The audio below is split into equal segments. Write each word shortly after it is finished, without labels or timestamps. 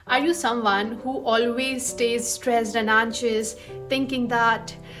Are you someone who always stays stressed and anxious, thinking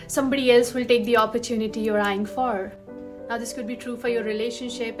that somebody else will take the opportunity you're eyeing for? Now, this could be true for your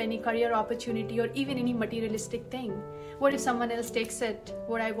relationship, any career opportunity, or even any materialistic thing. What if someone else takes it,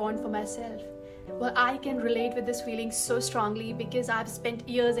 what I want for myself? Well, I can relate with this feeling so strongly because I've spent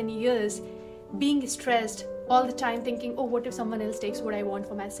years and years being stressed all the time thinking, oh, what if someone else takes what I want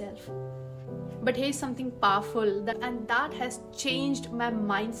for myself? But here's something powerful, and that has changed my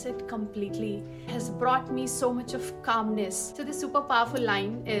mindset completely. It has brought me so much of calmness. So this super powerful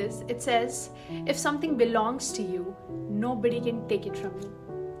line is, it says, if something belongs to you, nobody can take it from you.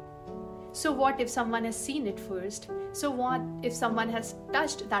 So what if someone has seen it first? So what if someone has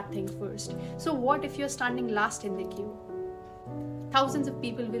touched that thing first? So what if you're standing last in the queue? Thousands of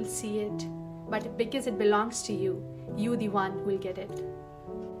people will see it, but because it belongs to you, you the one who will get it.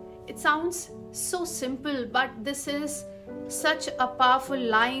 It sounds so simple, but this is such a powerful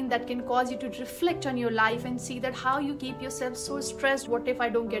line that can cause you to reflect on your life and see that how you keep yourself so stressed. What if I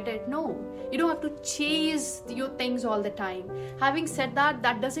don't get it? No, you don't have to chase your things all the time. Having said that,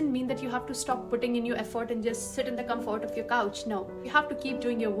 that doesn't mean that you have to stop putting in your effort and just sit in the comfort of your couch. No, you have to keep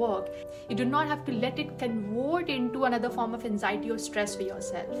doing your work. You do not have to let it convert into another form of anxiety or stress for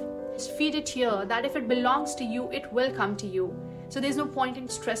yourself. Just feed it here that if it belongs to you, it will come to you. So there's no point in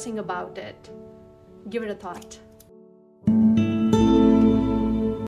stressing about it. Give it a thought.